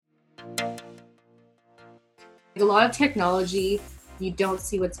A lot of technology, you don't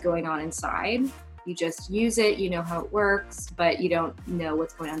see what's going on inside. You just use it, you know how it works, but you don't know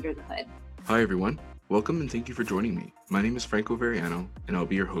what's going under the hood. Hi everyone, welcome and thank you for joining me. My name is Franco Variano and I'll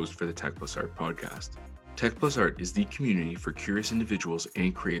be your host for the Tech Plus Art podcast. Tech Plus Art is the community for curious individuals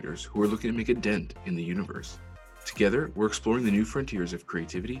and creators who are looking to make a dent in the universe. Together, we're exploring the new frontiers of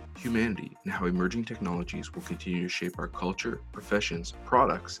creativity, humanity, and how emerging technologies will continue to shape our culture, professions,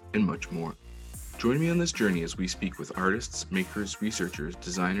 products, and much more. Join me on this journey as we speak with artists, makers, researchers,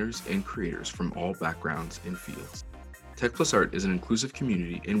 designers, and creators from all backgrounds and fields. Tech Plus Art is an inclusive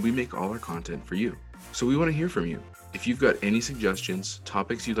community and we make all our content for you. So we want to hear from you. If you've got any suggestions,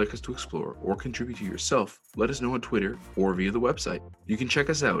 topics you'd like us to explore, or contribute to yourself, let us know on Twitter or via the website. You can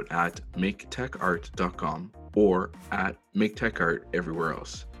check us out at maketechart.com or at maketechart everywhere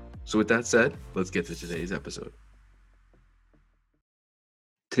else. So with that said, let's get to today's episode.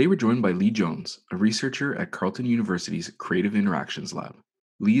 Today we're joined by Lee Jones, a researcher at Carleton University's Creative Interactions Lab.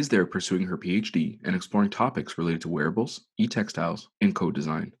 Lee is there pursuing her PhD and exploring topics related to wearables, e-textiles, and code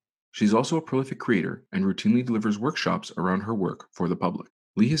design. She's also a prolific creator and routinely delivers workshops around her work for the public.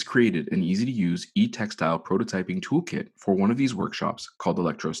 Lee has created an easy-to-use e-textile prototyping toolkit for one of these workshops called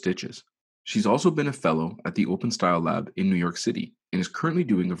Electro Stitches. She's also been a fellow at the Open Style Lab in New York City and is currently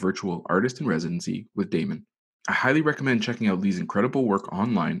doing a virtual artist in residency with Damon. I highly recommend checking out Lee's incredible work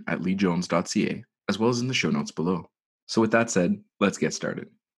online at leejones.ca, as well as in the show notes below. So with that said, let's get started.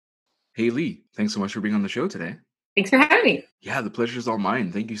 Hey Lee, thanks so much for being on the show today. Thanks for having me. Yeah, the pleasure is all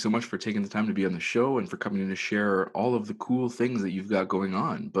mine. Thank you so much for taking the time to be on the show and for coming in to share all of the cool things that you've got going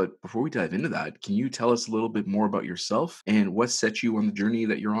on. But before we dive into that, can you tell us a little bit more about yourself and what set you on the journey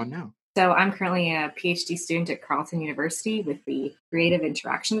that you're on now? So I'm currently a PhD student at Carleton University with the Creative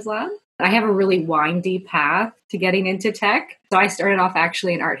Interactions Lab. I have a really windy path to getting into tech. So I started off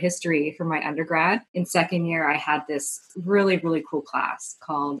actually in art history for my undergrad. In second year, I had this really, really cool class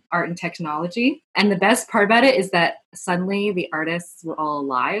called Art and Technology. And the best part about it is that suddenly the artists were all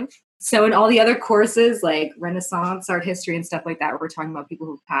alive. So in all the other courses like Renaissance, art history and stuff like that, we're talking about people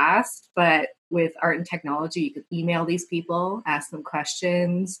who've passed. But with art and technology, you could email these people, ask them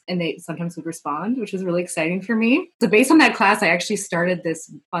questions, and they sometimes would respond, which was really exciting for me. So based on that class, I actually started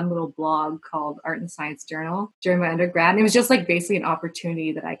this fun little blog called Art and Science Journal during my undergrad. And it was just like basically an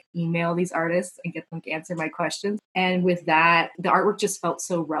opportunity that I could email these artists and get them to answer my questions. And with that, the artwork just felt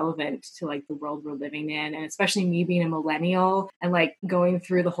so relevant to like the world we're living in. And especially me being a millennial and like going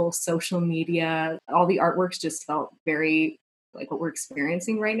through the whole social media, all the artworks just felt very like what we're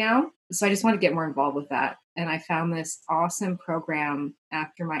experiencing right now. So I just wanted to get more involved with that. And I found this awesome program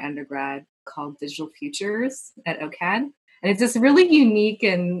after my undergrad called Digital Futures at OCAD. And it's this really unique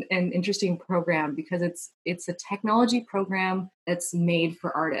and interesting program because it's a technology program that's made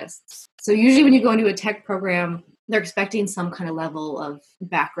for artists. So usually when you go into a tech program, they're expecting some kind of level of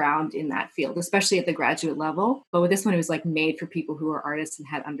background in that field, especially at the graduate level. But with this one, it was like made for people who are artists and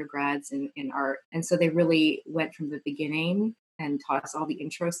had undergrads in art. And so they really went from the beginning and taught us all the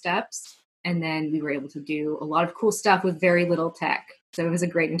intro steps. And then we were able to do a lot of cool stuff with very little tech. So it was a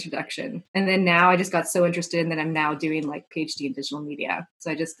great introduction. And then now I just got so interested that I'm now doing like PhD in digital media.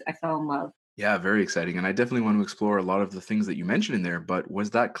 So I fell in love. Yeah, very exciting. And I definitely want to explore a lot of the things that you mentioned in there. But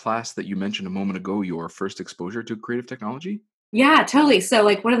was that class that you mentioned a moment ago your first exposure to creative technology? Yeah, totally. So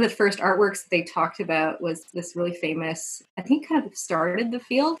like one of the first artworks they talked about was this really famous, I think kind of started the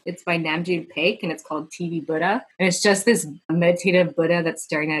field. It's by Namjoon Paik and it's called TV Buddha. And it's just this meditative Buddha that's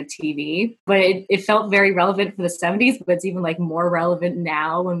staring at a TV. But it felt very relevant for the 70s, but it's even like more relevant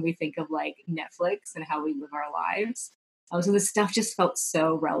now when we think of like Netflix and how we live our lives. So this stuff just felt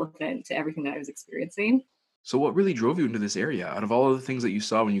so relevant to everything that I was experiencing. So what really drove you into this area? Out of all of the things that you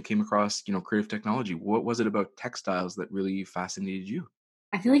saw when you came across, creative technology, what was it about textiles that really fascinated you?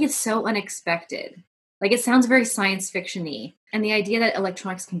 I feel like it's so unexpected. Like it sounds very science fiction-y. And the idea that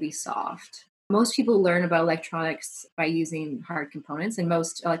electronics can be soft. Most people learn about electronics by using hard components, and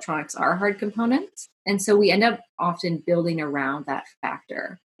most electronics are hard components. And so we end up often building around that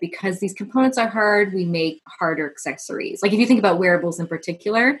factor. Because these components are hard, we make harder accessories. Like if you think about wearables in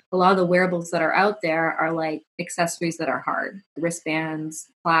particular, a lot of the wearables that are out there are like accessories that are hard. Wristbands,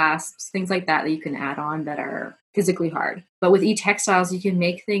 clasps, things like that you can add on that are physically hard. But with e-textiles, you can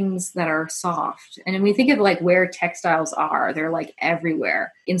make things that are soft. And when we think of like where textiles are, they're like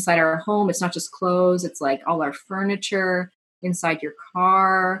everywhere. Inside our home, it's not just clothes, it's like all our furniture, inside your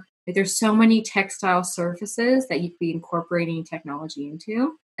car. Like there's so many textile surfaces that you could be incorporating technology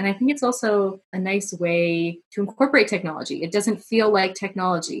into. And I think it's also a nice way to incorporate technology. It doesn't feel like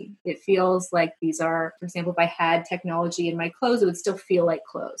technology. It feels like these are, for example, if I had technology in my clothes, it would still feel like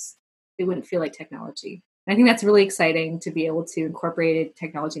clothes. It wouldn't feel like technology. I think that's really exciting to be able to incorporate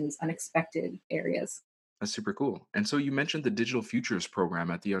technology in these unexpected areas. That's super cool. And so you mentioned the Digital Futures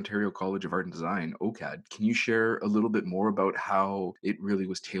program at the Ontario College of Art and Design, OCAD. Can you share a little bit more about how it really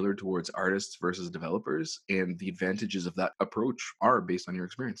was tailored towards artists versus developers and the advantages of that approach are based on your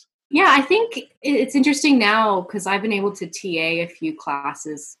experience? Yeah, I think it's interesting now because I've been able to TA a few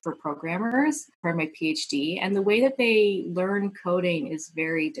classes for programmers for my PhD, and the way that they learn coding is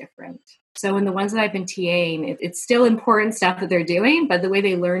very different. So in the ones that I've been TAing, it's still important stuff that they're doing, but the way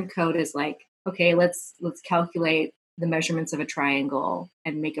they learn code is like, okay, let's calculate the measurements of a triangle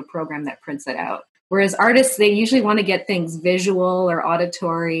and make a program that prints it out. Whereas artists, they usually want to get things visual or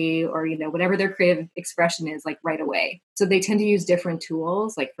auditory or, whatever their creative expression is, like right away. So they tend to use different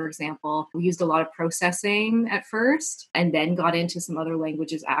tools. Like, for example, we used a lot of processing at first and then got into some other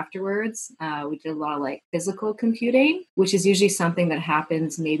languages afterwards. We did a lot of like physical computing, which is usually something that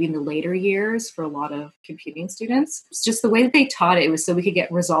happens maybe in the later years for a lot of computing students. It's just the way that they taught it was so we could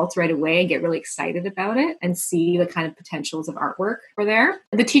get results right away and get really excited about it and see the kind of potentials of artwork for there.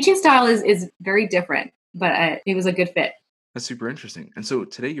 The teaching style is very different, but it was a good fit. That's super interesting. And so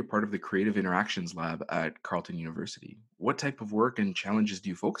today you're part of the Creative Interactions Lab at Carleton University. What type of work and challenges do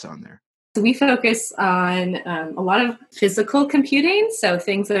you focus on there? So we focus on a lot of physical computing, so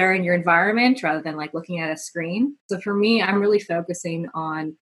things that are in your environment rather than like looking at a screen. So for me, I'm really focusing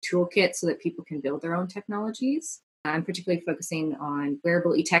on toolkits so that people can build their own technologies. I'm particularly focusing on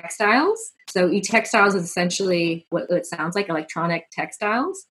wearable e-textiles. So e-textiles is essentially what it sounds like, electronic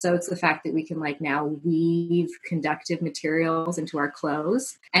textiles. So it's the fact that we can like now weave conductive materials into our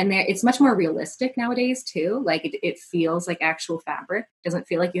clothes. And it's much more realistic nowadays too. Like it feels like actual fabric. It doesn't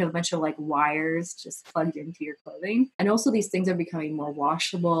feel like you have a bunch of like wires just plugged into your clothing. And also these things are becoming more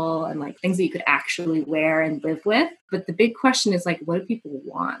washable and like things that you could actually wear and live with. But the big question is like, what do people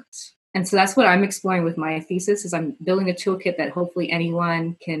want? And so that's what I'm exploring with my thesis is I'm building a toolkit that hopefully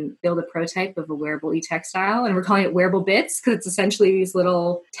anyone can build a prototype of a wearable e-textile. And we're calling it wearable bits because it's essentially these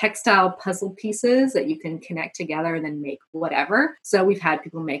little textile puzzle pieces that you can connect together and then make whatever. So we've had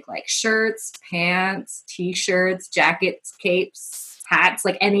people make like shirts, pants, t-shirts, jackets, capes, hats,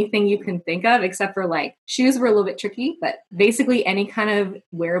 like anything you can think of, except for like shoes were a little bit tricky, but basically any kind of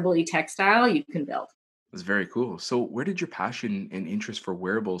wearable e-textile you can build. That's very cool. So where did your passion and interest for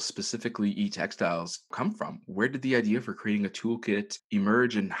wearables, specifically e-textiles, come from? Where did the idea for creating a toolkit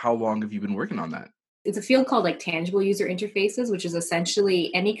emerge and how long have you been working on that? It's a field called like tangible user interfaces, which is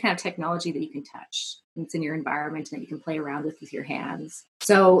essentially any kind of technology that you can touch. It's in your environment and that you can play around with your hands.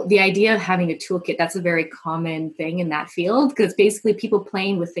 So the idea of having a toolkit, that's a very common thing in that field because it's basically people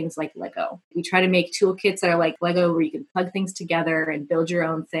playing with things like Lego. We try to make toolkits that are like Lego where you can plug things together and build your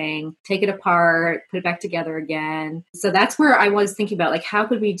own thing, take it apart, put it back together again. So that's where I was thinking about like, how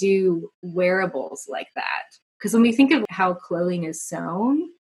could we do wearables like that? Because when we think of how clothing is sewn,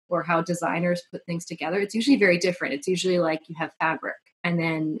 or how designers put things together, it's usually very different. It's usually like you have fabric and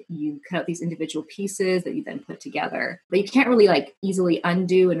then you cut out these individual pieces that you then put together. But you can't really like easily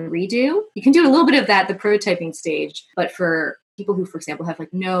undo and redo. You can do a little bit of that at the prototyping stage, but for people who, for example, have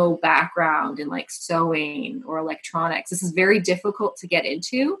like no background in like sewing or electronics, this is very difficult to get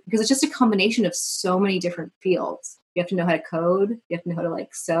into because it's just a combination of so many different fields. You have to know how to code. You have to know how to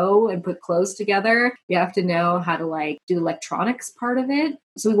like sew and put clothes together. You have to know how to like do the electronics part of it.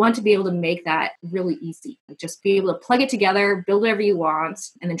 So we want to be able to make that really easy. Like just be able to plug it together, build whatever you want,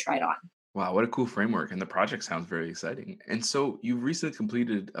 and then try it on. Wow, what a cool framework. And the project sounds very exciting. And so you recently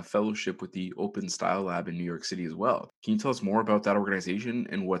completed a fellowship with the Open Style Lab in New York City as well. Can you tell us more about that organization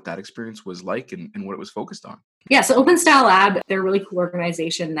and what that experience was like and what it was focused on? Yeah, so Open Style Lab, they're a really cool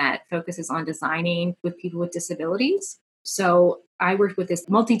organization that focuses on designing with people with disabilities. So I worked with this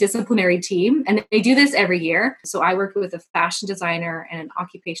multidisciplinary team, and they do this every year. So I worked with a fashion designer and an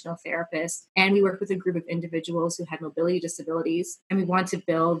occupational therapist, and we worked with a group of individuals who had mobility disabilities, and we wanted to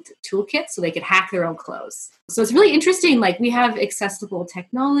build toolkits so they could hack their own clothes. So it's really interesting. Like we have accessible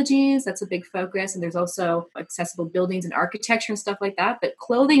technologies, that's a big focus, and there's also accessible buildings and architecture and stuff like that. But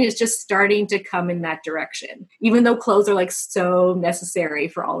clothing is just starting to come in that direction, even though clothes are like so necessary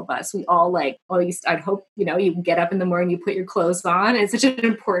for all of us. We all like, or at least I'd hope, you get up in the morning, you put your clothes on. It's such an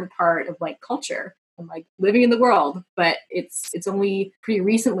important part of like culture and like living in the world. But it's only pretty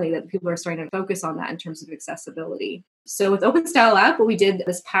recently that people are starting to focus on that in terms of accessibility. So with Open Style Lab, what we did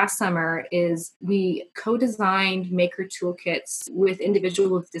this past summer is we co-designed maker toolkits with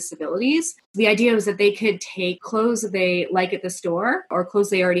individuals with disabilities. The idea was that they could take clothes that they like at the store or clothes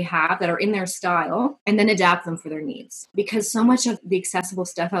they already have that are in their style and then adapt them for their needs. Because so much of the accessible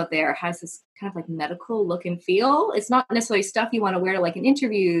stuff out there has this kind of like medical look and feel. It's not necessarily stuff you want to wear to like an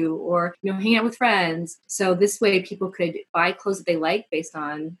interview or, hang out with friends. So this way people could buy clothes that they like based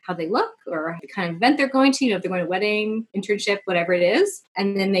on how they look or the kind of event they're going to, if they're going to a wedding, internship, whatever it is,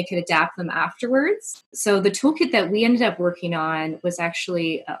 and then they could adapt them afterwards. So the toolkit that we ended up working on was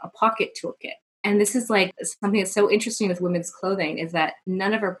actually a pocket toolkit. And this is like something that's so interesting with women's clothing is that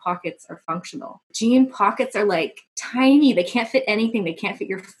none of our pockets are functional. Jean pockets are like tiny. They can't fit anything. They can't fit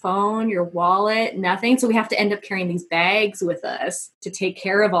your phone, your wallet, nothing. So we have to end up carrying these bags with us to take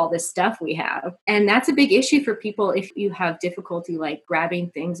care of all this stuff we have. And that's a big issue for people if you have difficulty like grabbing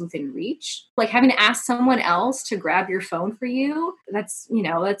things within reach. Like having to ask someone else to grab your phone for you, that's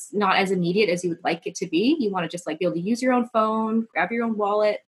not as immediate as you would like it to be. You want to just like be able to use your own phone, grab your own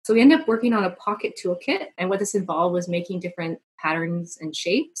wallet. So we ended up working on a pocket toolkit, and what this involved was making different patterns and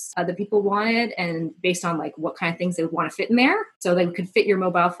shapes that people wanted, and based on like what kind of things they would want to fit in there. So they could fit your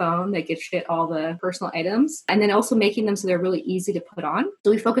mobile phone, they could fit all the personal items, and then also making them so they're really easy to put on. So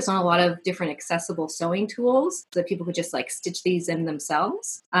we focused on a lot of different accessible sewing tools so that people could just like stitch these in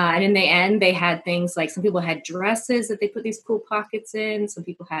themselves. And in the end, they had things like some people had dresses that they put these cool pockets in. Some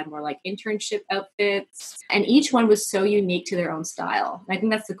people had more like internship outfits, and each one was so unique to their own style. And I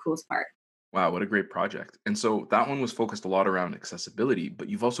think that's the coolest part. Wow, what a great project. And so that one was focused a lot around accessibility, but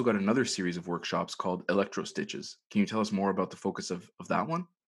you've also got another series of workshops called Electro Stitches. Can you tell us more about the focus of that one?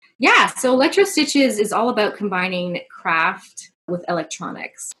 Yeah, so Electro Stitches is all about combining craft with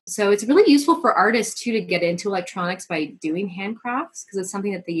electronics. So it's really useful for artists too to get into electronics by doing handcrafts because it's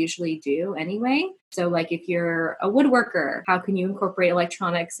something that they usually do anyway. So like if you're a woodworker, how can you incorporate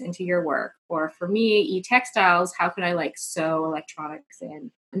electronics into your work? Or for me, e-textiles, how can I like sew electronics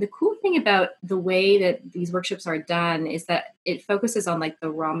in? And the cool thing about the way that these workshops are done is that it focuses on like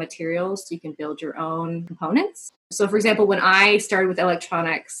the raw materials so you can build your own components. So for example, when I started with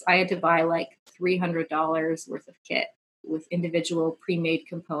electronics, I had to buy like $300 worth of kit with individual pre-made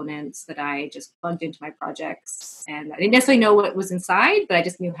components that I just plugged into my projects. And I didn't necessarily know what was inside, but I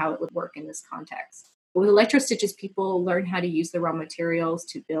just knew how it would work in this context. With Electro Stitches, people learn how to use the raw materials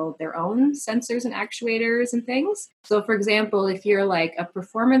to build their own sensors and actuators and things. So for example, if you're like a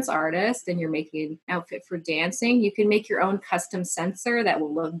performance artist and you're making an outfit for dancing, you can make your own custom sensor that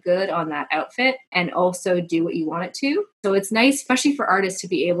will look good on that outfit and also do what you want it to. So it's nice, especially for artists, to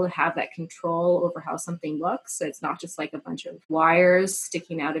be able to have that control over how something looks. So it's not just like a bunch of wires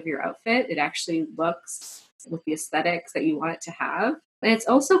sticking out of your outfit. It actually looks with the aesthetics that you want it to have. And it's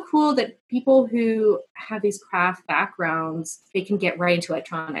also cool that people who have these craft backgrounds, they can get right into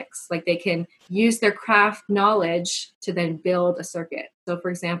electronics. Like they can use their craft knowledge to then build a circuit. So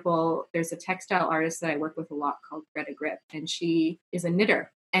for example, there's a textile artist that I work with a lot called Greta Grip, and she is a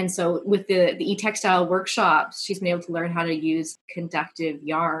knitter. And so with the e-textile workshops, she's been able to learn how to use conductive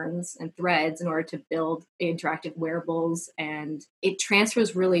yarns and threads in order to build interactive wearables. And it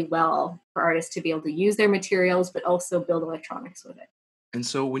transfers really well for artists to be able to use their materials, but also build electronics with it. And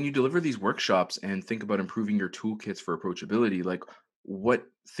so when you deliver these workshops and think about improving your toolkits for approachability, like what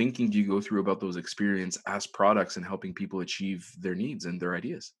thinking do you go through about those experiences as products and helping people achieve their needs and their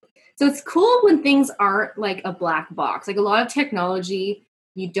ideas? So it's cool when things aren't like a black box. Like a lot of technology,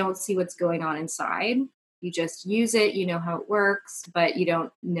 you don't see what's going on inside. You just use it, you know how it works, but you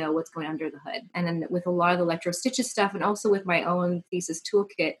don't know what's going under the hood. And then with a lot of the Electro Stitches stuff, and also with my own thesis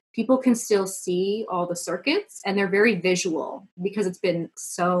toolkit, people can still see all the circuits, and they're very visual because it's been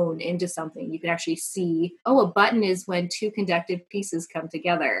sewn into something. You can actually see, a button is when two conductive pieces come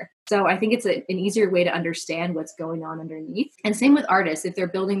together. So I think it's an easier way to understand what's going on underneath. And same with artists. If they're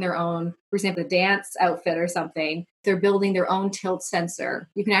building their own, for example, a dance outfit or something, they're building their own tilt sensor.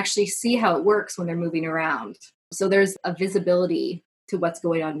 You can actually see how it works when they're moving around. So there's a visibility to what's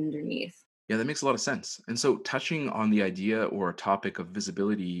going on underneath. Yeah, that makes a lot of sense. And so, touching on the idea or a topic of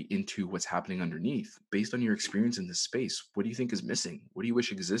visibility into what's happening underneath, based on your experience in this space, what do you think is missing? What do you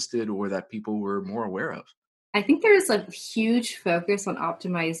wish existed or that people were more aware of? I think there's a huge focus on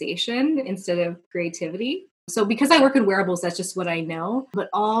optimization instead of creativity. So because I work in wearables, that's just what I know. But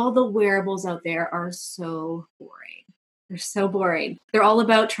all the wearables out there are so boring. They're so boring. They're all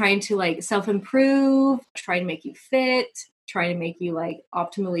about trying to like self-improve, trying to make you fit, trying to make you like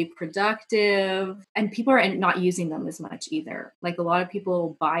optimally productive. And people are not using them as much either. Like a lot of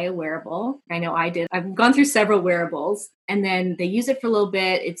people buy a wearable. I know I did. I've gone through several wearables and then they use it for a little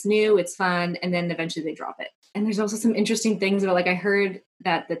bit. It's new, it's fun. And then eventually they drop it. And there's also some interesting things that are like, I heard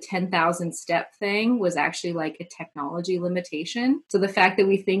that the 10,000 step thing was actually like a technology limitation. So the fact that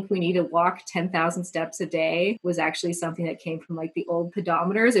we think we need to walk 10,000 steps a day was actually something that came from like the old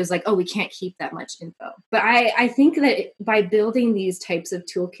pedometers. It was like, oh, we can't keep that much info. But I think that by building these types of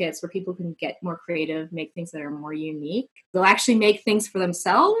toolkits where people can get more creative, make things that are more unique, they'll actually make things for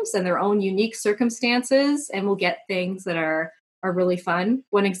themselves and their own unique circumstances, and we'll get things that are really fun.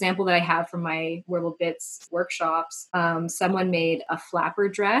 One example that I have from my Wearable Bits workshops, someone made a flapper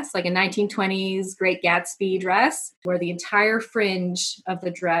dress, like a 1920s Great Gatsby dress, where the entire fringe of the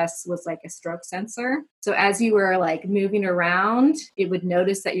dress was like a stroke sensor. So as you were like moving around, it would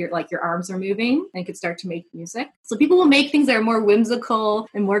notice that your arms are moving and could start to make music. So people will make things that are more whimsical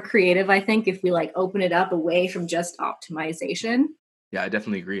and more creative, I think, if we like open it up away from just optimization. Yeah, I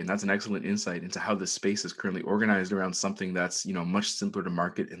definitely agree. And that's an excellent insight into how this space is currently organized around something that's, much simpler to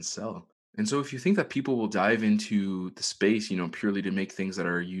market and sell. And so if you think that people will dive into the space, purely to make things that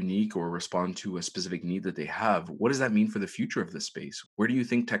are unique or respond to a specific need that they have, what does that mean for the future of this space? Where do you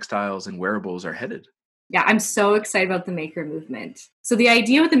think textiles and wearables are headed? Yeah, I'm so excited about the maker movement. So the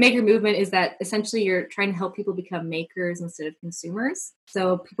idea with the maker movement is that essentially you're trying to help people become makers instead of consumers.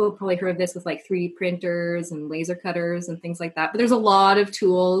 So people have probably heard of this with like 3D printers and laser cutters and things like that. But there's a lot of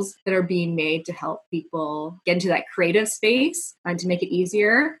tools that are being made to help people get into that creative space and to make it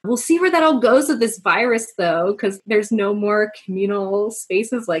easier. We'll see where that all goes with this virus though, because there's no more communal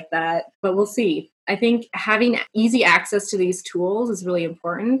spaces like that, but we'll see. I think having easy access to these tools is really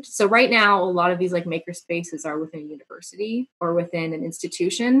important. So right now, a lot of these like maker spaces are within a university or within an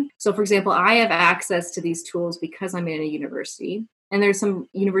institution. So for example, I have access to these tools because I'm in a university. And there's some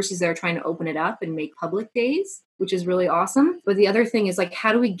universities that are trying to open it up and make public days, which is really awesome. But the other thing is like,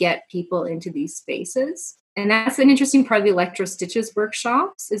 how do we get people into these spaces? And that's an interesting part of the Electro Stitches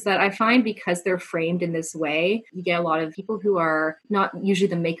workshops is that I find because they're framed in this way, you get a lot of people who are not usually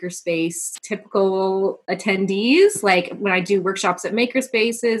the makerspace typical attendees. Like when I do workshops at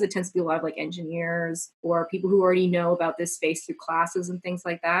makerspaces, it tends to be a lot of like engineers or people who already know about this space through classes and things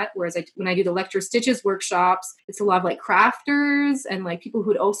like that. Whereas when I do the Electro Stitches workshops, it's a lot of like crafters and like people who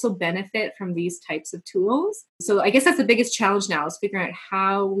would also benefit from these types of tools. So I guess that's the biggest challenge now is figuring out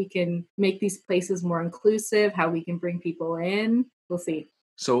how we can make these places more inclusive, how we can bring people in. We'll see.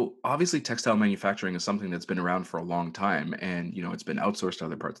 So obviously textile manufacturing is something that's been around for a long time and it's been outsourced to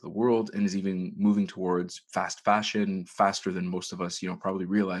other parts of the world and is even moving towards fast fashion faster than most of us probably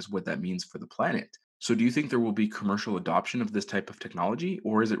realize what that means for the planet. So do you think there will be commercial adoption of this type of technology,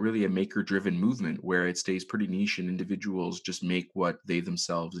 or is it really a maker-driven movement where it stays pretty niche and individuals just make what they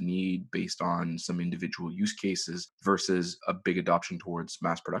themselves need based on some individual use cases versus a big adoption towards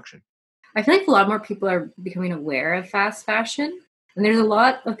mass production? I feel like a lot more people are becoming aware of fast fashion. And there's a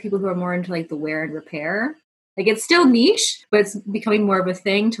lot of people who are more into like the wear and repair. Like it's still niche, but it's becoming more of a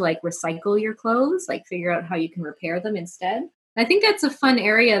thing to like recycle your clothes, like figure out how you can repair them instead. I think that's a fun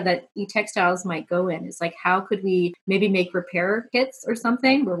area that e-textiles might go in. It's like, how could we maybe make repair kits or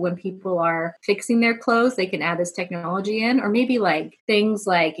something where when people are fixing their clothes, they can add this technology in, or maybe like things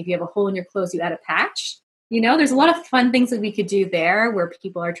like if you have a hole in your clothes, you add a patch. There's a lot of fun things that we could do there where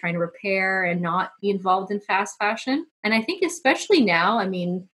people are trying to repair and not be involved in fast fashion. And I think especially now, I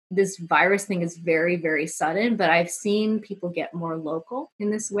mean, this virus thing is very, very sudden, but I've seen people get more local in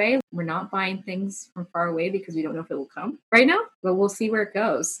this way. We're not buying things from far away because we don't know if it will come right now, but we'll see where it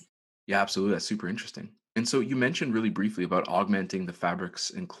goes. Yeah, absolutely. That's super interesting. And so you mentioned really briefly about augmenting the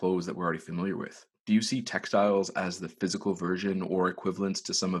fabrics and clothes that we're already familiar with. Do you see textiles as the physical version or equivalents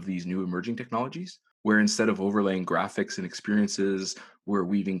to some of these new emerging technologies, where instead of overlaying graphics and experiences, we're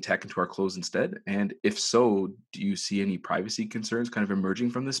weaving tech into our clothes instead? And if so, do you see any privacy concerns kind of emerging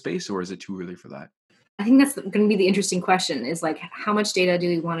from this space, or is it too early for that? I think that's going to be the interesting question is like, how much data do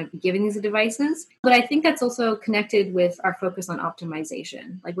we want to be giving these devices? But I think that's also connected with our focus on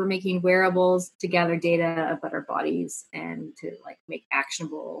optimization. Like we're making wearables to gather data about our bodies and to like make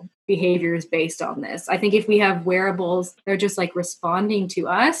actionable behaviors based on this. I think if we have wearables, they're just like responding to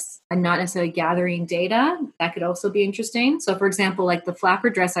us and not necessarily gathering data, that could also be interesting. So for example, like the flapper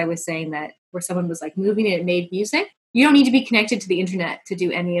dress I was saying that where someone was like moving it, it made music. You don't need to be connected to the internet to do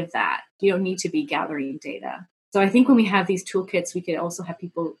any of that. You don't need to be gathering data. So I think when we have these toolkits, we could also have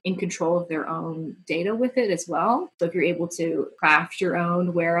people in control of their own data with it as well. So if you're able to craft your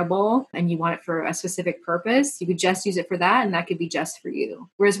own wearable and you want it for a specific purpose, you could just use it for that and that could be just for you.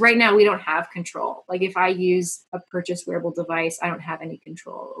 Whereas right now we don't have control. Like if I use a purchased wearable device, I don't have any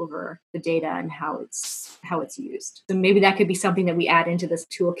control over the data and how it's used. So maybe that could be something that we add into this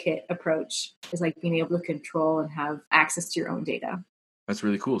toolkit approach, is like being able to control and have access to your own data. That's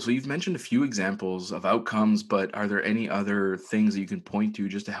really cool. So you've mentioned a few examples of outcomes, but are there any other things that you can point to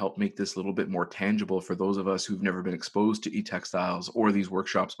just to help make this a little bit more tangible for those of us who've never been exposed to e-textiles or these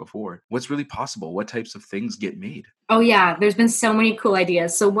workshops before? What's really possible? What types of things get made? Oh yeah, there's been so many cool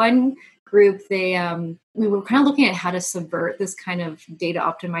ideas. So one group, we were kind of looking at how to subvert this kind of data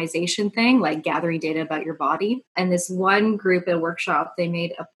optimization thing, like gathering data about your body. And this one group at a workshop, they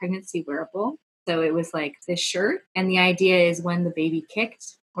made a pregnancy wearable. So it was like this shirt. And the idea is when the baby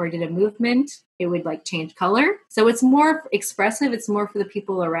kicked or did a movement, it would like change color. So it's more expressive. It's more for the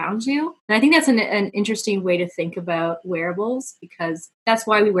people around you. And I think that's an interesting way to think about wearables, because that's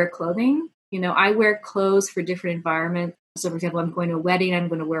why we wear clothing. I wear clothes for different environments. So, for example, I'm going to a wedding, I'm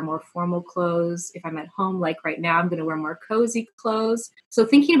going to wear more formal clothes. If I'm at home, like right now, I'm going to wear more cozy clothes. So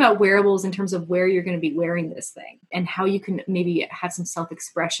thinking about wearables in terms of where you're going to be wearing this thing and how you can maybe have some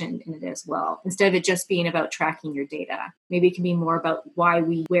self-expression in it as well, instead of it just being about tracking your data. Maybe it can be more about why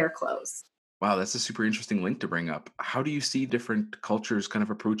we wear clothes. Wow, that's a super interesting link to bring up. How do you see different cultures kind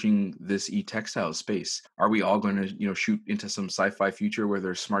of approaching this e-textile space? Are we all going to, shoot into some sci-fi future where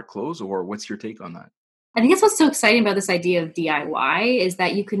there's smart clothes, or what's your take on that? I think that's what's so exciting about this idea of DIY, is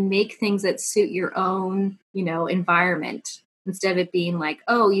that you can make things that suit your own, environment, instead of it being like,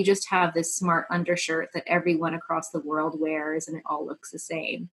 oh, you just have this smart undershirt that everyone across the world wears and it all looks the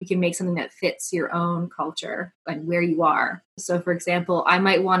same. You can make something that fits your own culture and where you are. So for example, I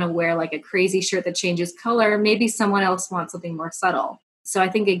might want to wear like a crazy shirt that changes color. Maybe someone else wants something more subtle. So I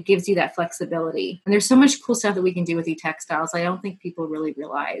think it gives you that flexibility. And there's so much cool stuff that we can do with e-textiles. I don't think people really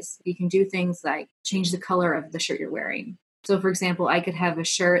realize. You can do things like change the color of the shirt you're wearing. So for example, I could have a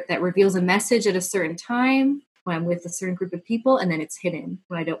shirt that reveals a message at a certain time when I'm with a certain group of people, and then it's hidden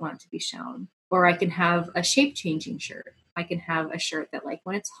when I don't want it to be shown. Or I can have a shape changing shirt. I can have a shirt that, like,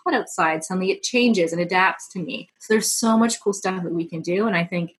 when it's hot outside, suddenly it changes and adapts to me. So there's so much cool stuff that we can do. And I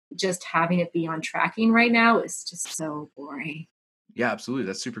think just having it be on tracking right now is just so boring. Yeah, absolutely.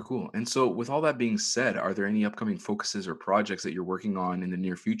 That's super cool. And so, with all that being said, are there any upcoming focuses or projects that you're working on in the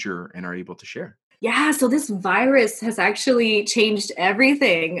near future and are able to share? Yeah, so this virus has actually changed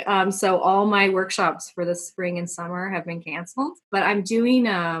everything. So all my workshops for the spring and summer have been canceled, but I'm doing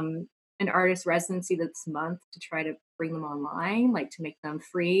an artist residency this month to try to bring them online, like to make them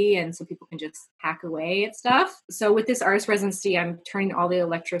free and so people can just hack away at stuff. So with this artist residency, I'm turning all the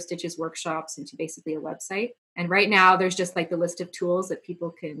Electro Stitches workshops into basically a website. And right now there's just like the list of tools that people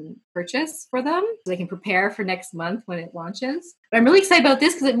can purchase for them so they can prepare for next month when it launches. But I'm really excited about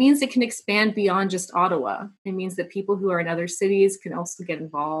this because it means it can expand beyond just Ottawa. It means that people who are in other cities can also get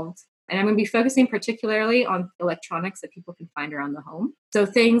involved. And I'm going to be focusing particularly on electronics that people can find around the home. So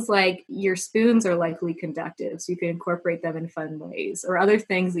things like your spoons are likely conductive, so you can incorporate them in fun ways, or other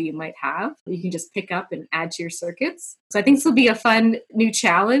things that you might have that you can just pick up and add to your circuits. So I think this will be a fun new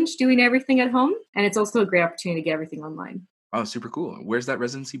challenge doing everything at home. And it's also a great opportunity to get everything online. Oh, super cool. Where's that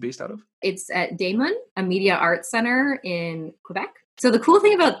residency based out of? It's at Daemon, a media arts center in Quebec. So the cool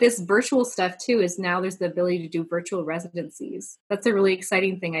thing about this virtual stuff too is now there's the ability to do virtual residencies. That's a really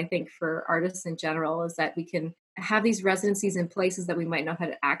exciting thing, I think, for artists in general, is that we can have these residencies in places that we might not have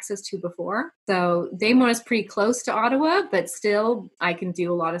had access to before. So Daemon is pretty close to Ottawa, but still I can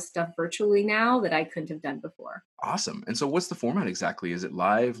do a lot of stuff virtually now that I couldn't have done before. Awesome. And so, what's the format exactly? Is it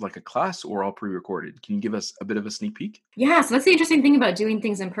live, like a class, or all pre recorded? Can you give us a bit of a sneak peek? Yeah, so that's the interesting thing about doing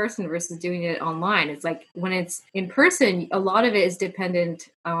things in person versus doing it online. It's like when it's in person, a lot of it is dependent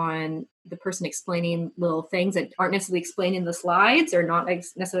on the person explaining little things that aren't necessarily explained in the slides or not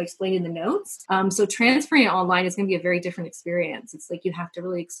necessarily explained in the notes. So transferring it online is going to be a very different experience. It's like you have to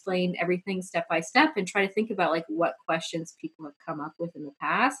really explain everything step by step and try to think about like what questions people have come up with in the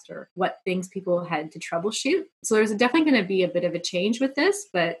past or what things people had to troubleshoot. So there's definitely going to be a bit of a change with this,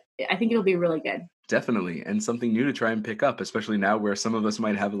 but I think it'll be really good. Definitely. And something new to try and pick up, especially now where some of us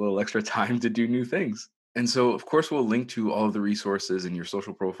might have a little extra time to do new things. And so, of course, we'll link to all of the resources in your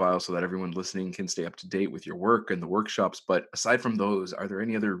social profile so that everyone listening can stay up to date with your work and the workshops. But aside from those, are there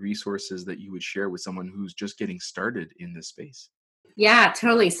any other resources that you would share with someone who's just getting started in this space? Yeah,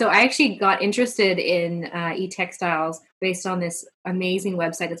 totally. So I actually got interested in e-textiles based on this amazing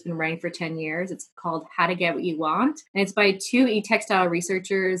website that's been running for 10 years. It's called How to Get What You Want. And it's by two e-textile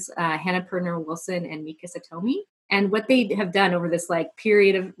researchers, Hannah Perner Wilson and Mika Satomi. And what they have done over this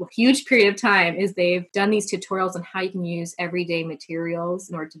huge period of time is they've done these tutorials on how you can use everyday materials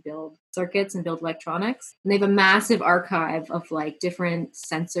in order to build circuits and build electronics. And they have a massive archive of like different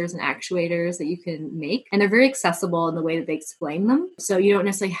sensors and actuators that you can make. And they're very accessible in the way that they explain them. So you don't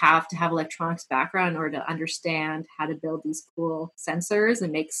necessarily have to have electronics background in order to understand how to build these cool sensors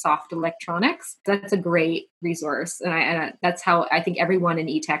and make soft electronics. That's a great resource. And that's how I think everyone in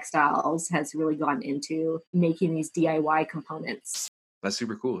e-textiles has really gone into making these DIY components. That's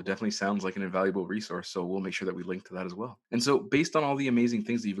super cool. It definitely sounds like an invaluable resource. So we'll make sure that we link to that as well. And so, based on all the amazing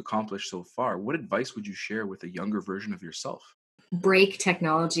things that you've accomplished so far, what advice would you share with a younger version of yourself? Break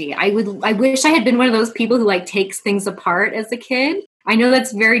technology. I wish I had been one of those people who like takes things apart as a kid. I know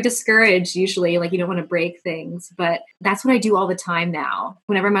that's very discouraged usually, like you don't want to break things, but that's what I do all the time now.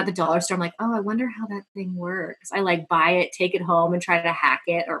 Whenever I'm at the dollar store, I'm like, oh, I wonder how that thing works. I like buy it, take it home and try to hack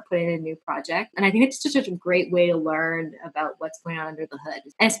it or put it in a new project. And I think it's just a great way to learn about what's going on under the hood.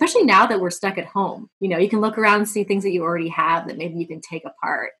 And especially now that we're stuck at home, you can look around and see things that you already have that maybe you can take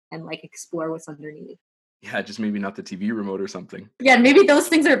apart and like explore what's underneath. Yeah, just maybe not the TV remote or something. Yeah, maybe those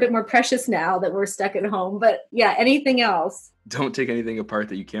things are a bit more precious now that we're stuck at home. But yeah, anything else. Don't take anything apart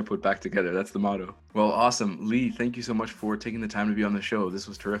that you can't put back together. That's the motto. Well, awesome. Lee, thank you so much for taking the time to be on the show. This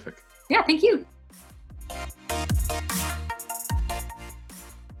was terrific. Yeah, thank you.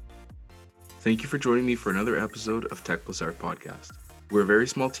 Thank you for joining me for another episode of Tech Plus Art Podcast. We're a very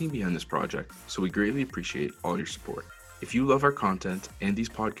small team behind this project, so we greatly appreciate all your support. If you love our content and these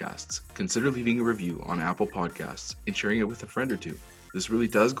podcasts, consider leaving a review on Apple Podcasts and sharing it with a friend or two. This really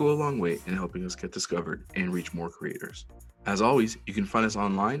does go a long way in helping us get discovered and reach more creators. As always, you can find us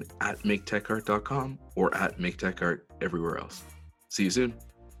online at maketechart.com or at maketechart everywhere else. See you soon.